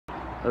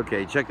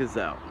Okay, check this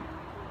out.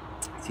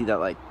 See that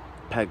like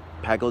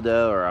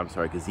pagoda, or I'm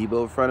sorry,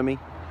 gazebo in front of me?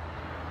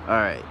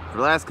 Alright, for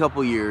the last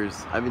couple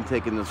years, I've been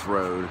taking this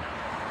road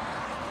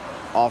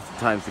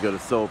oftentimes to go to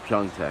Seoul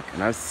Pyeongtaek,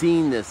 and I've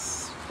seen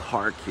this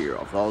park here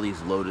with all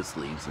these lotus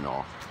leaves and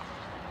all,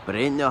 but I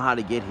didn't know how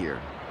to get here.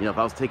 You know, if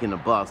I was taking the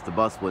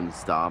bus wouldn't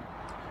stop,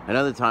 and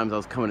other times I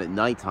was coming at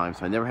nighttime,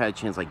 so I never had a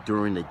chance like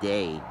during the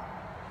day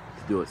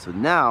to do it. So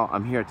now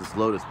I'm here at this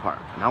lotus park,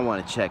 and I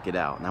want to check it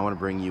out, and I want to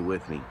bring you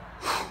with me.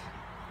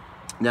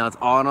 Now it's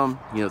autumn,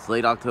 you know, it's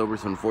late October,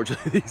 so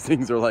unfortunately these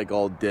things are like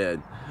all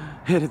dead.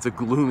 And it's a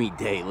gloomy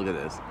day, look at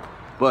this.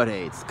 But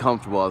hey, it's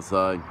comfortable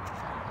outside.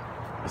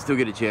 I still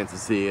get a chance to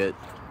see it.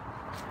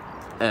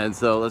 And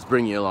so let's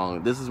bring you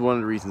along. This is one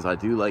of the reasons I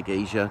do like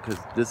Asia,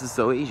 because this is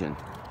so Asian.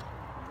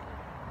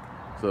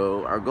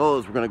 So our goal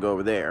is we're gonna go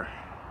over there,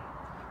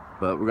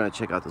 but we're gonna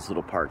check out this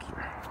little park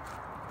here.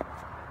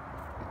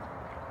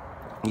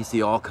 You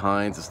see all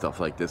kinds of stuff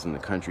like this in the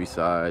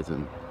countrysides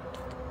and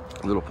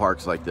little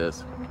parks like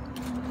this.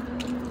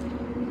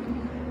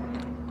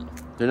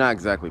 They're not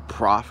exactly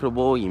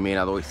profitable. You may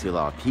not always see a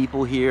lot of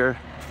people here.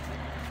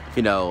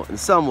 You know, in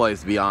some ways,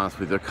 to be honest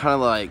with you, they're kind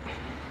of like,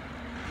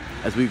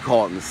 as we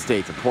call it in the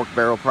States, a pork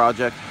barrel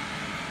project.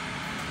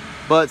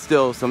 But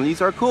still, some of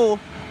these are cool.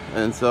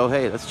 And so,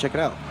 hey, let's check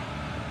it out.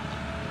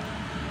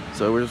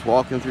 So we're just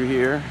walking through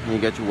here, and you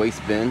got your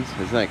waste bins.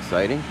 Isn't that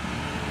exciting?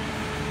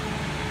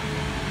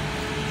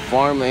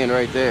 Farmland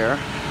right there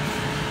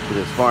for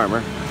this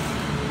farmer.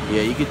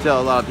 Yeah, you can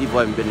tell a lot of people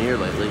haven't been here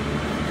lately.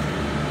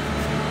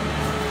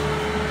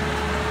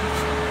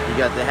 You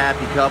got the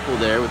happy couple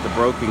there with the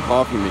broken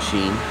coffee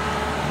machine.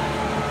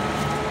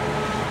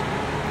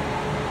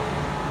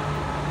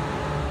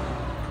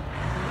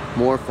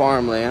 More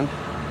farmland.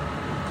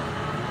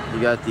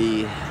 You got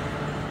the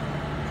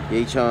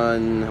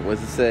Yecheon, what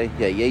does it say?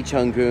 Yeah,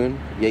 Yecheon-gun,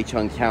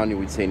 Yecheon County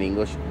we'd say in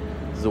English.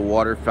 This is a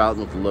water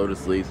fountain with the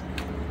lotus leaves.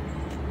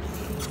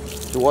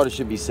 The water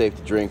should be safe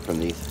to drink from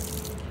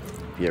these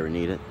if you ever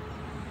need it.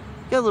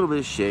 Got a little bit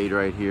of shade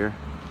right here.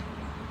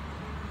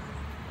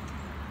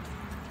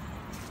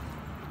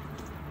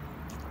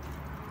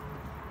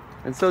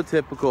 And so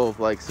typical of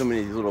like so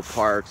many of these little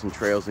parks and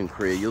trails in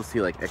Korea, you'll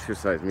see like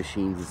exercise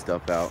machines and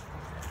stuff out.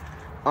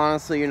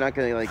 Honestly, you're not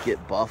gonna like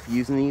get buff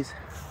using these,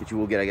 but you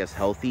will get, I guess,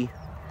 healthy.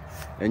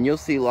 And you'll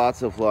see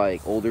lots of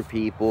like older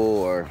people,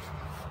 or,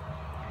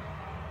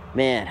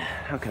 man,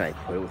 how can I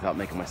put it without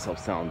making myself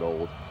sound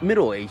old?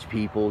 Middle-aged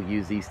people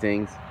use these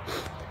things.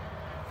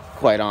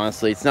 Quite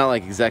honestly, it's not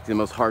like exactly the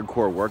most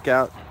hardcore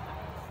workout,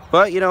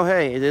 but you know,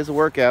 hey, it is a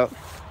workout.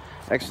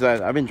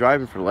 Exercise. I've been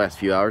driving for the last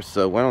few hours,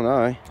 so why don't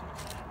I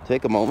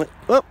take a moment?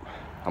 Oh,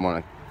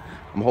 I'm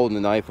holding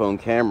an iPhone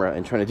camera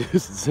and trying to do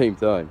this at the same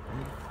time.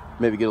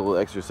 Maybe get a little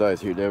exercise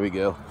here. There we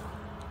go.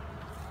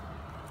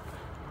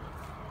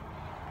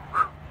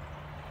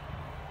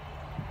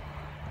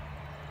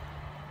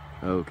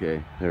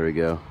 Okay, there we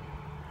go.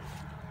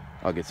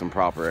 I'll get some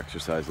proper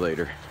exercise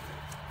later.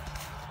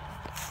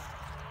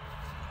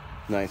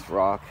 Nice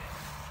rock.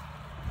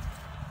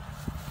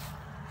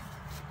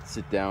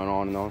 Sit down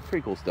on and on.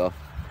 Pretty cool stuff.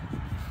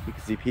 You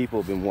can see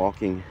people have been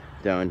walking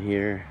down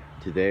here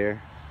to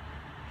there.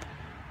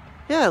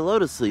 Yeah,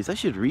 lotus leaves. I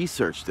should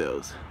research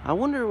those. I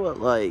wonder what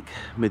like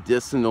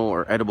medicinal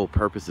or edible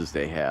purposes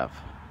they have.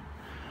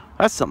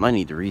 That's something I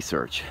need to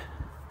research.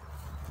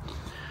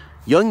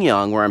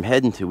 Yecheon, where I'm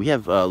heading to, we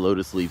have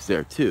lotus leaves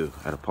there too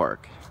at a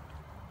park.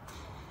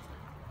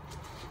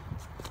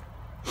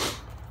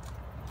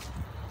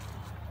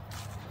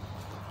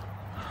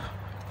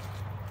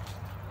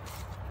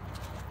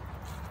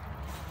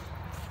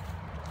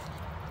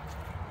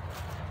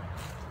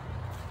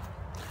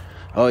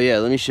 Oh yeah,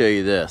 let me show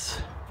you this.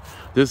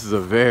 This is a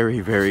very,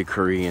 very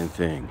Korean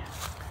thing.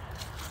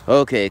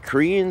 Okay,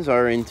 Koreans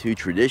are into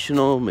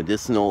traditional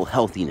medicinal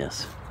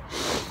healthiness,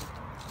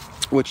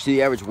 which to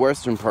the average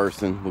Western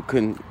person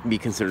couldn't be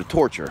considered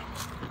torture.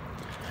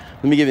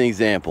 Let me give you an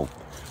example.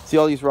 See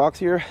all these rocks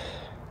here?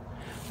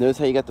 Notice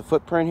how you got the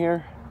footprint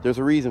here? There's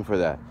a reason for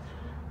that.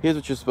 Here's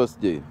what you're supposed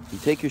to do. You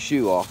take your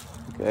shoe off,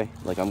 okay?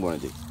 Like I'm going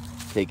to do.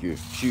 Take your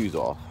shoes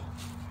off.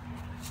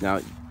 Now,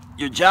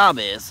 your job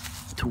is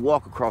to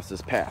walk across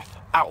this path.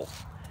 Ow!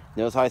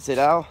 Notice how I said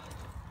ow?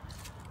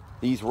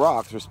 These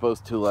rocks are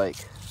supposed to like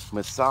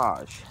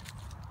massage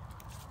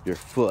your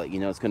foot. You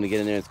know, it's going to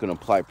get in there, it's going to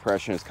apply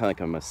pressure, and it's kind of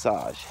like a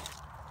massage.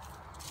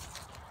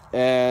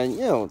 And,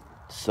 you know,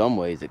 some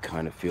ways it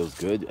kind of feels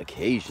good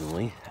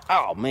occasionally.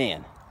 Oh,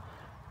 man.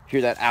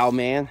 Hear that ow,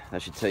 man?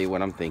 That should tell you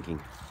what I'm thinking.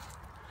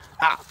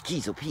 Ah,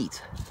 geez, oh,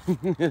 Pete.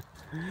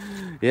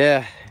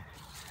 Yeah.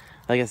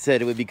 Like I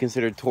said, it would be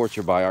considered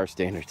torture by our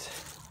standards.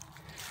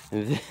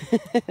 And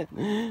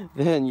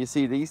then you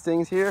see these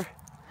things here?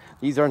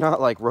 These are not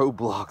like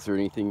roadblocks or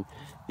anything.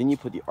 Then you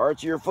put the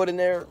arch of your foot in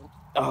there.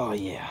 Oh,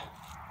 yeah.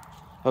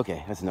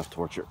 Okay, that's enough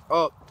torture.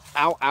 Oh,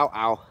 ow, ow,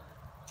 ow.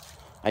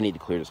 I need to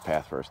clear this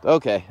path first.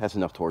 Okay, that's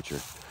enough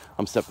torture.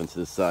 I'm stepping to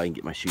the side and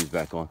get my shoes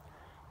back on.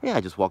 Yeah,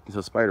 I just walked into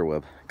a spider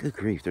web. Good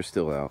grief, they're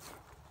still out.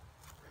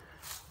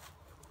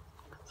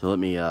 So let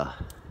me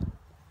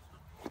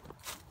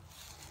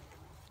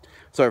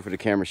Sorry for the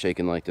camera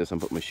shaking like this. I'm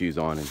putting my shoes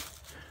on and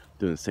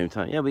doing it at the same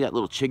time. Yeah, we got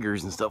little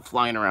chiggers and stuff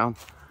flying around.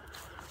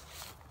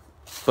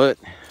 But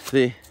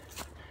see,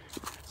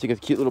 so you got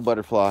the cute little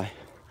butterfly.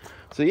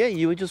 So yeah,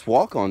 you would just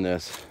walk on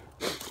this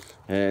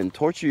and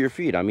torture your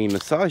feet. I mean,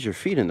 massage your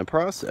feet in the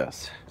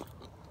process.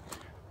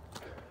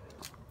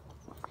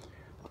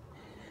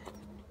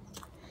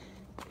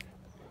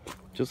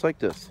 Just like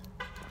this.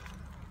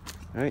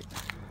 All right.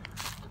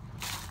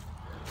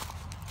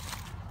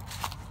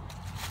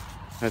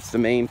 That's the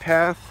main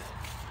path.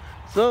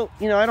 So,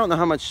 you know, I don't know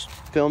how much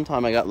film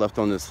time I got left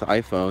on this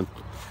iPhone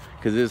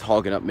because it is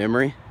hogging up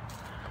memory.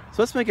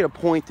 So let's make it a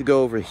point to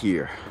go over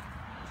here.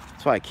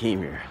 That's why I came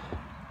here.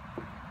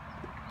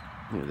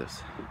 Look at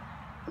this.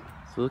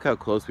 So look how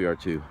close we are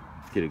to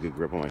get a good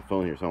grip on my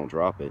phone here so I don't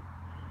drop it.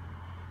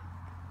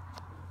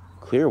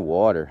 Clear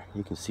water.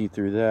 You can see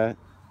through that.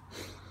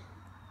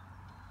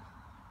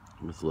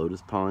 This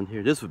Lotus pond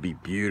here. This would be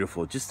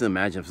beautiful. Just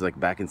imagine if it was like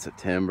back in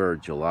September or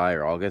July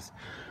or August.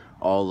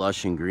 All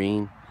lush and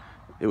green.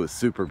 It was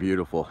super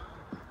beautiful.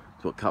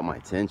 That's what caught my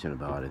attention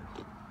about it.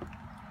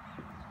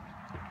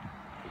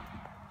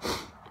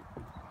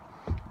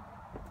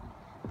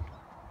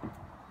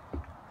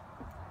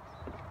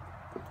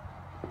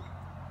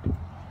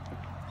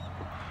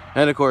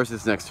 And of course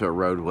it's next to a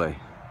roadway.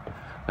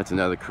 That's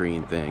another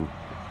Korean thing.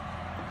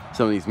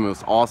 Some of these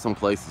most awesome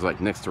places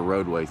like next to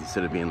roadways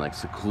instead of being like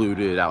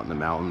secluded out in the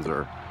mountains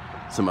or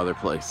some other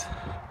place.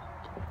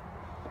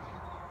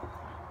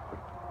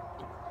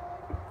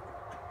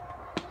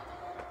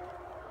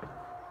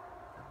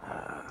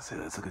 So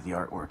let's look at the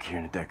artwork here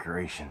and the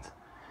decorations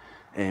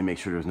and make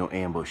sure there's no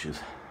ambushes.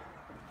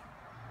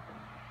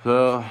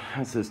 So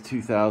that says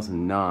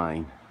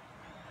 2009.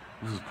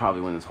 This is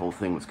probably when this whole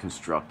thing was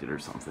constructed or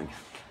something.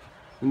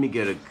 Let me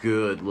get a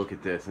good look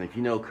at this, and if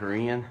you know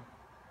Korean,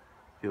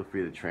 feel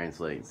free to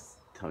translate and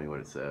tell me what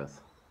it says.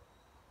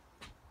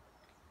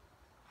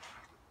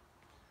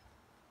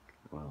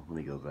 Well, let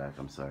me go back,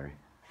 I'm sorry.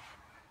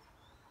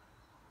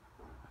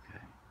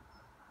 Okay.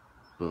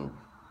 Boom.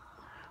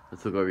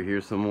 Let's look over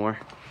here some more.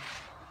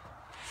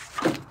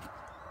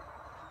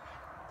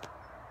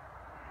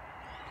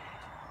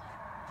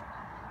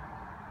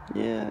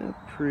 Yeah,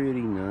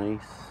 pretty nice.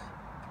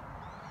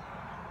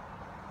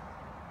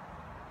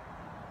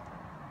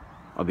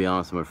 I'll be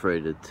honest, I'm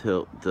afraid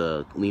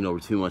to lean over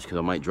too much because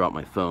I might drop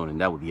my phone, and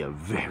that would be a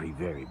very,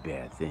 very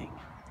bad thing.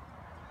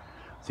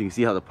 So you can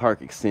see how the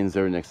park extends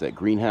over next to that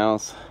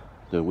greenhouse,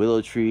 the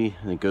willow tree,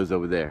 and it goes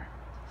over there.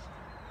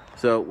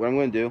 So what I'm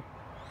going to do,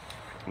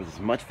 with as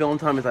much film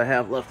time as I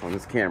have left on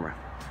this camera,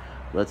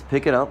 let's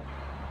pick it up.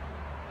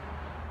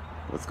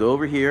 Let's go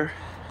over here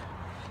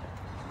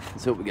and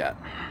see what we got.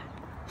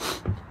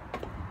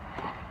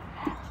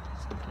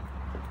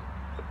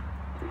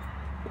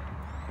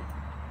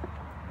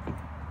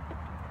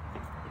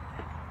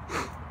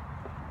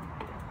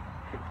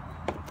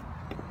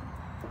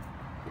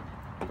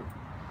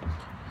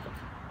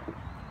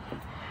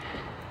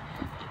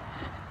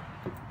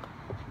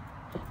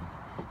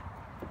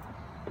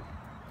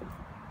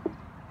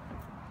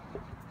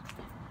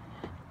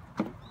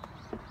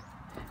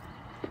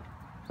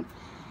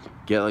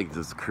 Get like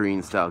this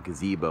Korean style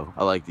gazebo.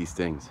 I like these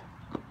things.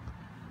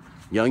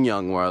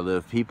 Yecheon, where I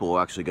live, people will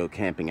actually go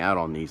camping out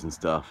on these and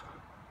stuff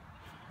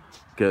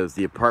because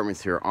the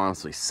apartments here are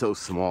honestly so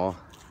small,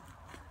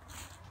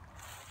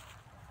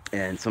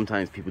 and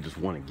sometimes people just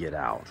want to get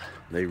out.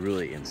 They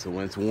really, and so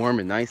when it's warm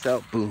and nice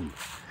out, boom,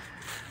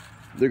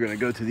 they're gonna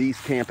go to these,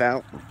 camp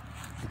out,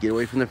 get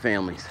away from their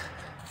families.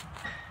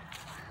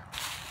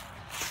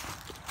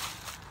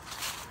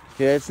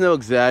 Yeah, it's no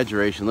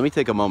exaggeration. Let me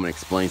take a moment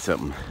and explain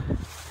something.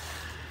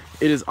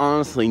 It is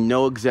honestly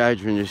no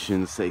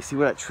exaggeration to say, see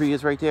where that tree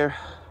is right there?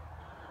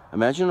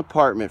 Imagine an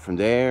apartment from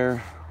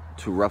there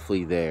to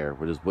roughly there,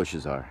 where those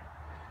bushes are.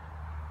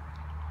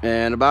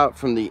 And about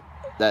from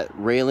that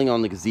railing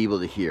on the gazebo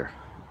to here.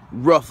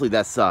 Roughly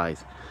that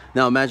size.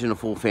 Now imagine a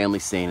full family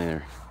staying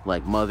there.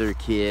 Like mother,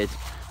 kid,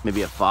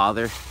 maybe a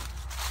father.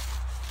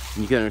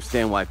 And you can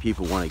understand why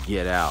people want to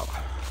get out.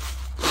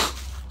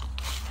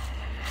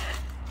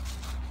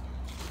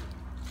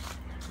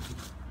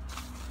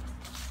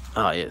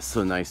 Oh yeah, it's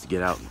so nice to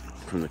get out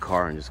from the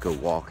car and just go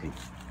walking,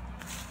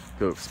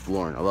 go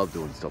exploring. I love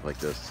doing stuff like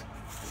this.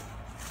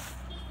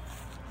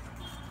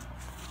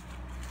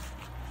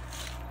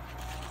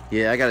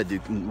 Yeah, I gotta do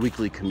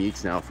weekly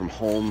commutes now from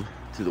home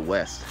to the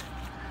west.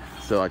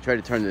 So I try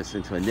to turn this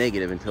into a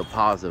negative into a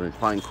positive and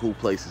find cool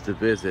places to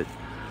visit.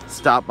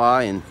 Stop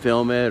by and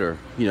film it, or,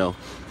 you know,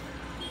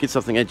 get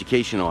something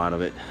educational out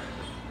of it.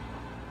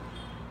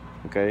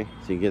 Okay,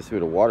 so you can see where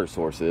the water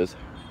source is.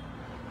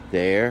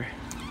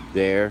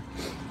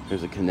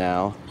 There's a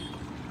canal,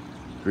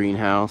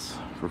 greenhouse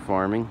for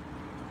farming.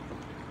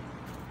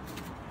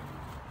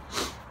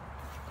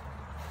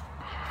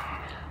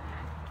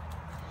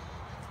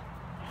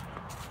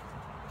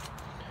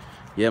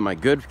 Yeah, my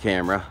good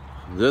camera,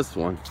 this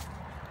one,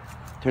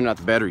 turned out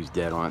the battery's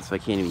dead on it, so I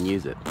can't even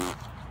use it.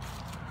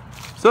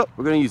 So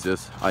we're gonna use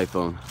this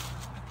iPhone.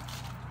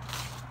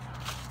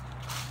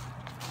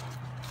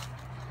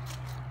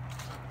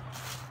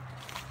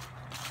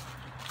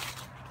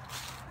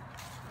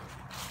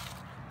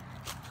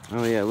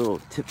 Oh yeah, a little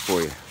tip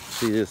for you.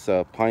 See this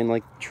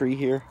pine-like tree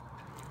here?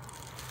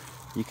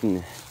 You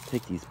can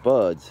take these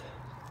buds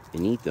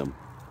and eat them.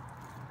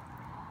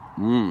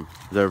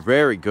 They're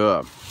very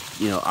good.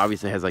 You know,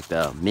 obviously it has like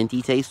the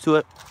minty taste to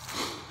it.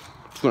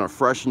 It's gonna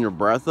freshen your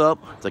breath up.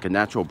 It's like a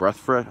natural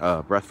breath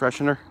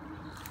freshener.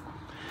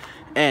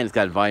 And it's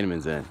got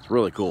vitamins in it. It's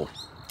really cool.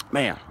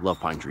 Man, love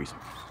pine trees.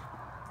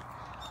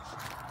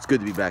 It's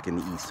good to be back in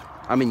the East.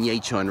 I'm in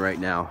Yecheon right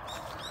now.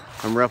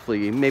 I'm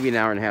roughly maybe an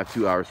hour and a half,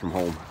 2 hours from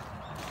home.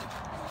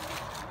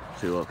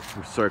 See, look,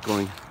 we're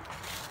circling.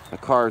 My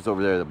car is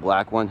over there, the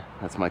black one.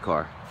 That's my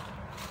car.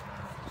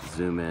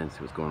 Zoom in, see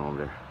what's going on over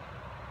there.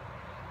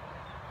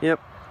 Yep,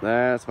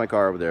 that's my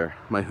car over there.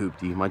 My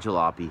hoopty, my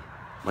jalopy,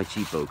 my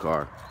cheapo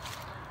car.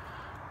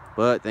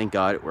 But thank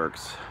God it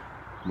works.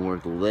 More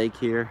of the lake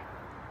here.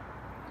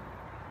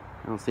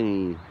 I don't see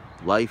any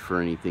life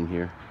or anything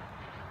here.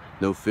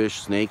 No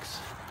fish, snakes.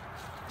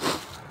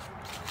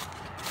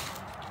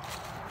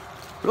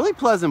 Really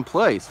pleasant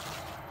place.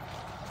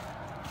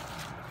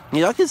 You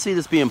know, I can see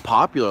this being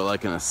popular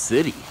like in a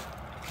city.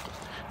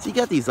 So you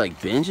got these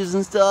like benches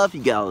and stuff.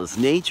 You got all this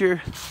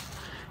nature.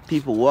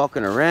 People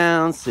walking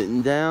around,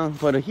 sitting down.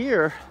 But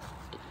here,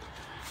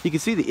 you can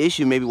see the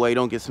issue maybe why you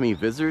don't get so many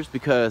visitors,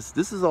 because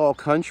this is all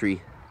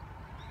country.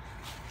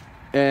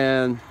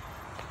 And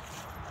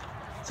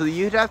so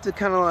you'd have to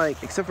kind of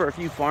like, except for a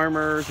few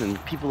farmers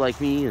and people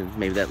like me, and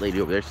maybe that lady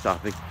over there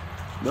stopping,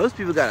 most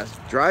people gotta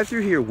drive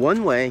through here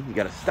one way. You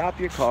gotta stop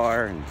your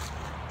car and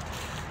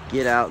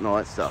get out and all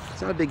that stuff.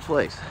 It's not a big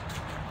place.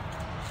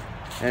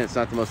 And it's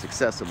not the most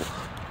accessible.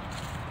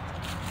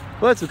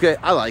 But it's okay,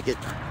 I like it.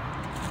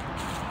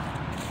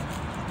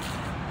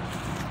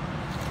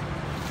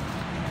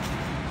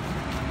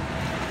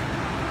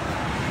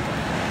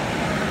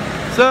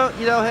 So,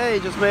 you know, hey,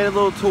 just made a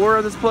little tour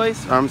of this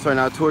place. I'm sorry,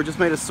 not a tour, just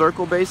made a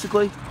circle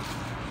basically.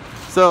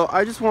 So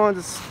I just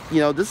wanted to, you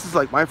know, this is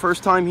like my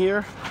first time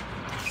here.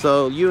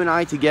 So you and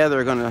I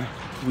together are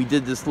we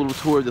did this little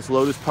tour of this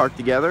Lotus Park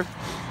together.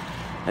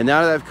 And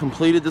now that I've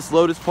completed this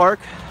Lotus Park,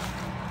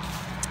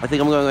 I think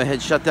I'm going to go ahead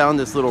and shut down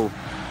this little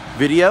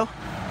video.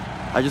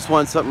 I just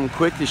want something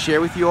quick to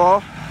share with you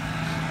all.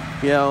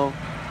 You know,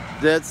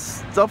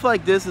 stuff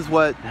like this is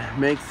what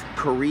makes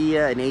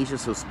Korea and Asia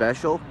so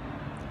special.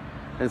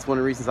 And it's one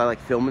of the reasons I like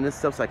filming this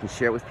stuff, so I can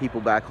share it with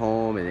people back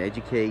home and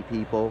educate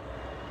people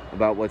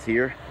about what's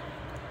here.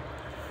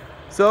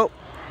 So,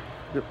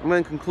 I'm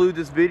going to conclude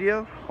this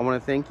video. I want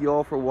to thank you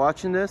all for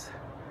watching this.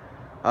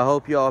 I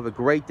hope you all have a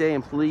great day,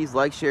 and please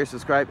like, share,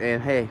 subscribe,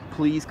 and hey,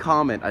 please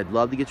comment. I'd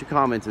love to get your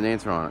comments and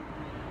answer on it.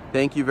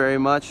 Thank you very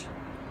much.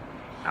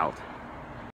 Out.